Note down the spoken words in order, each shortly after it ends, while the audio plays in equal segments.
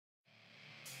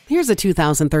Here's a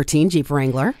 2013 Jeep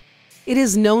Wrangler. It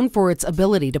is known for its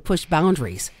ability to push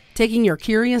boundaries, taking your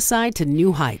curious side to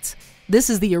new heights. This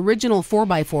is the original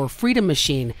 4x4 freedom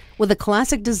machine with a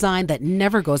classic design that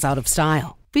never goes out of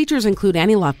style. Features include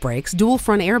anti-lock brakes, dual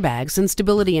front airbags, and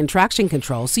stability and traction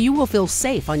control, so you will feel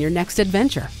safe on your next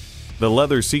adventure. The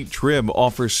leather seat trim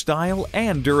offers style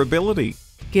and durability.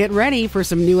 Get ready for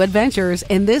some new adventures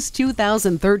in this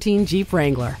 2013 Jeep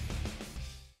Wrangler.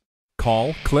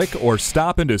 Call, click, or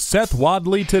stop into Seth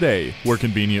Wadley today. We're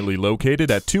conveniently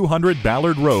located at 200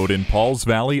 Ballard Road in Pauls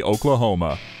Valley,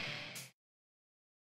 Oklahoma.